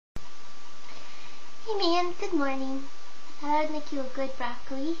Hey man, good morning. I thought I'd make you a good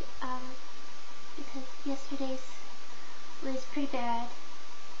broccoli, because yesterday's was pretty bad.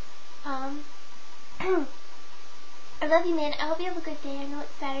 I love you, man. I hope you have a good day. I know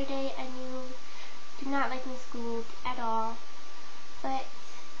it's Saturday and you do not like me schooled at all. But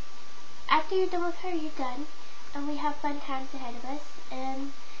after you're done with her, you're done. And we have fun times ahead of us.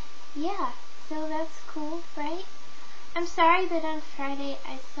 And yeah, so that's cool, right? I'm sorry that on Friday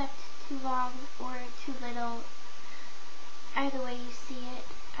I slept too long or too little. Either way you see it.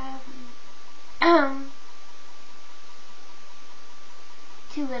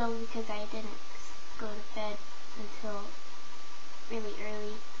 Too little because I didn't go to bed until really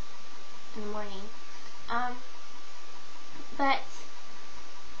early in the morning.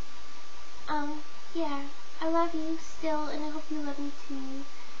 Yeah, I love you still, and I hope you love me too.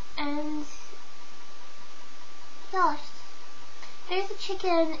 And gosh, there's a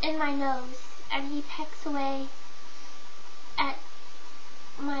chicken in my nose, and he pecks away at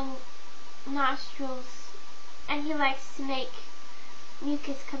my nostrils, and he likes to make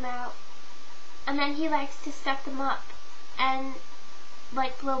mucus come out, and then he likes to suck them up and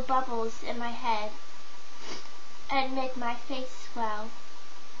like blow bubbles in my head and make my face swell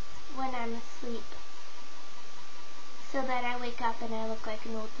when I'm asleep, so that I wake up and I look like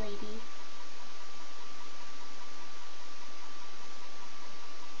an old lady.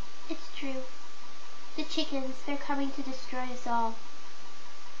 It's true. The chickens, they're coming to destroy us all.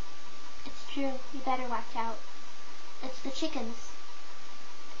 It's true. You better watch out. It's the chickens.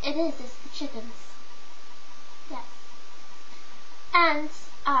 It's the chickens. Yes. And,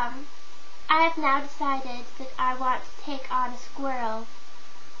 I have now decided that I want to take on a squirrel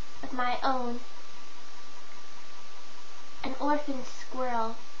of my own. An orphan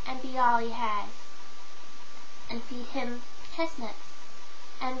squirrel, and be all he has. And feed him chestnuts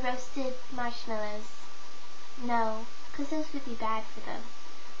and roasted marshmallows. No, 'cause those would be bad for them.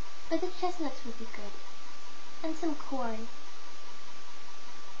 But the chestnuts would be good. And some corn.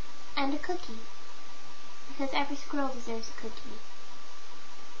 And a cookie. Because every squirrel deserves a cookie.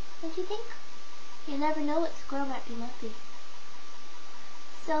 Don't you think? You never know what squirrel might be lucky.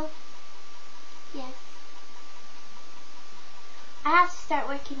 So, yes. I have to start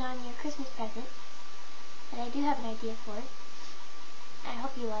working on your Christmas present. But I do have an idea for it. I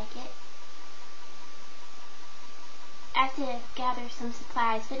hope you like it. I have to gather some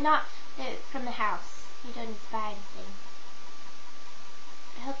supplies, but not from the house. You don't need to buy anything.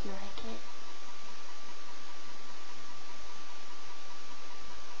 I hope you like it.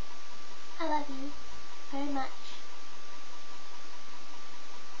 I love you very much.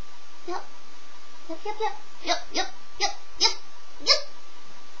 Yep. Yep, yep, yep. Yep, yep, yep, yep, yep.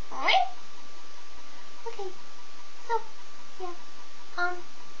 Alright? Okay. So, yeah.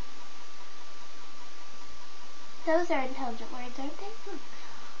 Those are intelligent words, aren't they?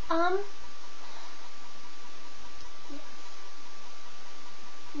 Yes.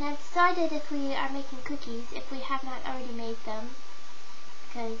 And I've decided if we are making cookies, if we have not already made them,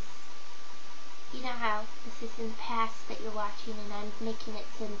 because you know how this is in the past that you're watching and I'm making it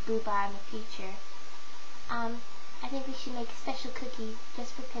in Boobaa in the future. I think we should make a special cookie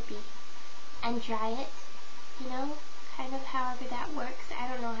just for Pippi and dry it, you know, kind of however that works. I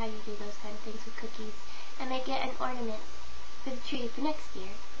don't know how you do those kind of things with cookies. And make it an ornament for the tree for next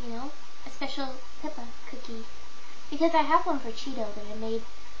year, you know, a special Pippa cookie. Because I have one for Cheeto that I made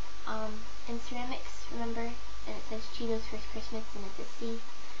in ceramics, remember? And it says Cheeto's First Christmas and it's a C.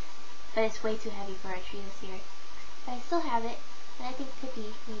 But it's way too heavy for our tree this year. But I still have it, and I think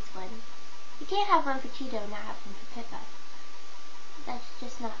Pippi needs one. You can't have one for Cheeto and not have one for Pippa. That's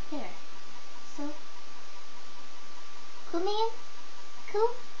just not fair. So, cool man?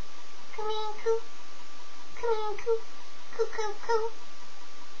 Cool? Come in, cool? Come in, cool? Cool, cool, cool?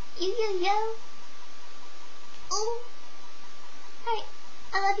 Yo. Ooh. Alright,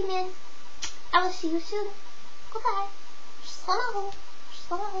 I love you, man. I will see you soon. Goodbye. Simehoo.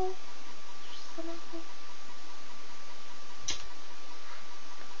 Simehoo. Simehoo.